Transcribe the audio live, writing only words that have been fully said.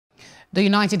The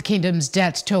United Kingdom's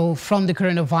death toll from the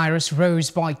coronavirus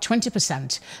rose by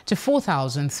 20% to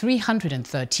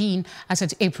 4,313 as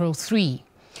at April 3.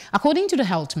 According to the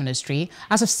Health Ministry,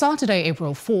 as of Saturday,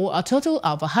 April 4, a total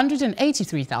of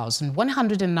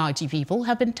 183,190 people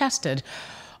have been tested,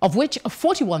 of which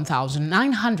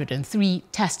 41,903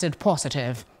 tested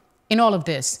positive. In all of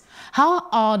this, how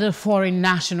are the foreign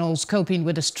nationals coping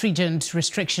with the stringent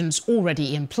restrictions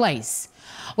already in place?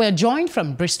 We are joined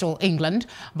from Bristol, England,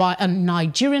 by a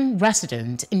Nigerian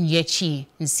resident, Nyechi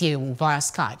Esiowu, via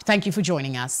Skype. Thank you for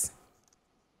joining us.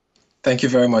 Thank you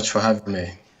very much for having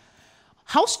me.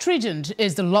 How stringent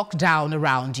is the lockdown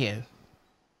around you?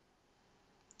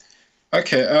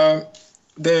 Okay,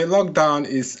 the lockdown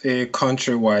is a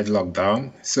countrywide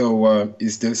lockdown, so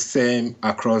it's the same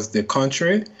across the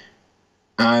country.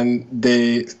 And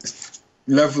the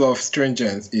level of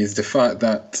stringence is the fact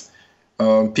that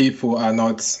people are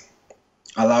not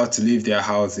allowed to leave their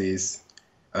houses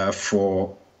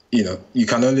you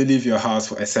can only leave your house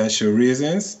for essential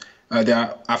reasons. There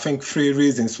are, I think, 3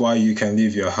 reasons why you can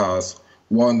leave your house.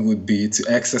 One would be to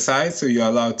exercise, so you're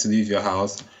allowed to leave your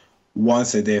house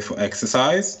once a day for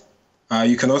exercise.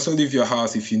 You can also leave your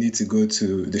house if you need to go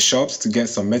to the shops to get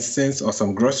some medicines or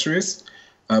some groceries,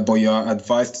 but you're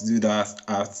advised to do that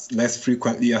as less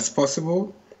frequently as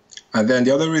possible. And then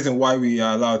the other reason why we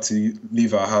are allowed to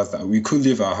leave our house, that we could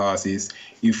leave our house, is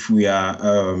if we are,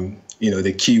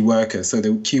 the key workers. So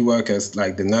the key workers,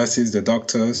 like the nurses, the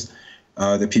doctors,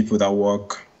 the people that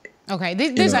work. Okay,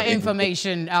 these are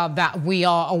information that we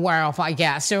are aware of, I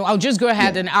guess. So I'll just go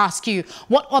ahead and ask you,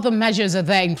 what other measures are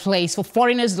there in place for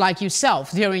foreigners like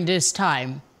yourself during this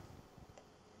time?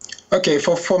 Okay,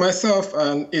 for myself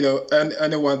and and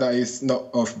anyone that is not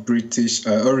of British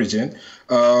origin,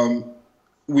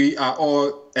 we are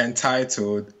all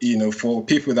entitled, for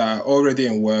people that are already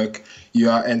in work, you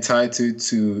are entitled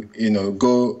to,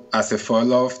 go as a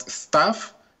furloughed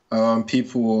staff.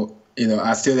 People,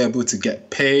 are still able to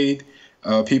get paid.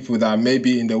 People that may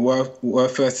be in the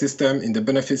welfare system, in the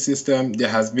benefit system, there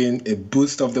has been a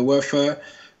boost of the welfare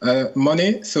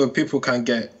money, so people can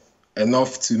get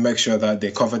enough to make sure that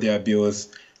they cover their bills,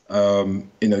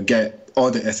 get all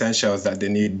the essentials that they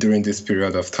need during this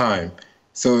period of time.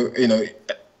 So,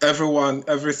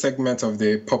 every segment of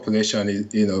the population is,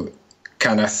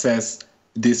 can access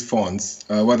these funds,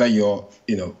 whether you're,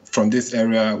 from this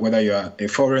area, whether you're a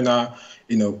foreigner,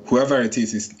 whoever it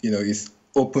is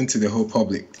open to the whole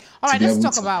public. All right, let's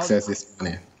talk about access this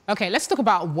money. Okay, let's talk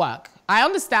about work. I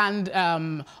understand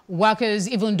workers,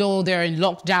 even though they're in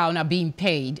lockdown, are being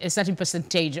paid a certain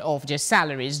percentage of their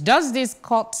salaries. Does this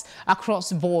cut across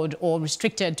the board or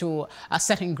restricted to a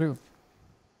certain group?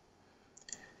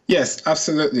 Yes,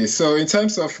 absolutely. So in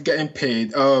terms of getting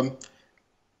paid,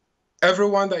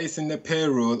 everyone that is in the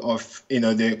payroll of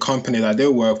the company that they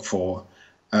work for,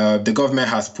 the government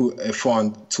has put a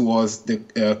fund towards the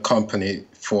company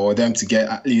for them to get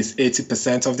at least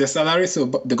 80% of their salary. So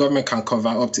the government can cover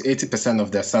up to 80%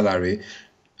 of their salary,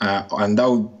 and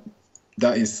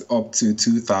that is up to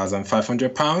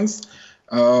 £2,500.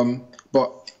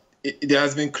 But there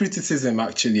has been criticism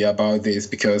actually about this,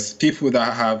 because people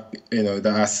that have, that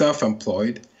are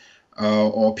self-employed,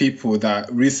 or people that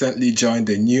recently joined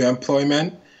the new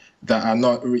employment that are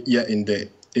not yet in the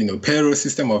payroll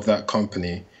system of that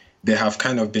company, they have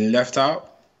kind of been left out.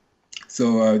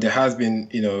 So there has been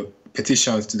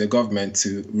petitions to the government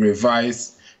to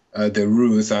revise the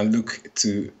rules and look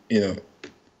to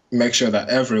make sure that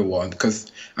everyone,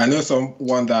 because I know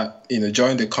someone that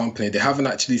joined the company, they haven't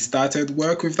actually started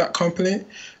work with that company,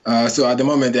 so at the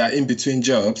moment they are in between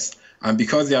jobs, and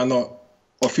because they are not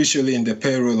officially in the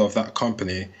payroll of that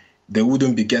company, they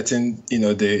wouldn't be getting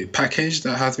the package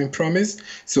that has been promised.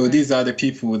 So these are the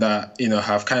people that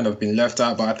have kind of been left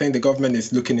out, but I think the government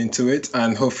is looking into it,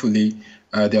 and hopefully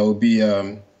there will be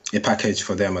a package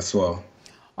for them as well.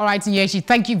 All right, Nyechi,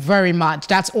 thank you very much.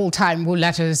 That's all time we'll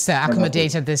let us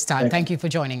accommodate at this time. Thank you for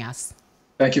joining us.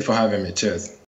 Thank you for having me. Cheers.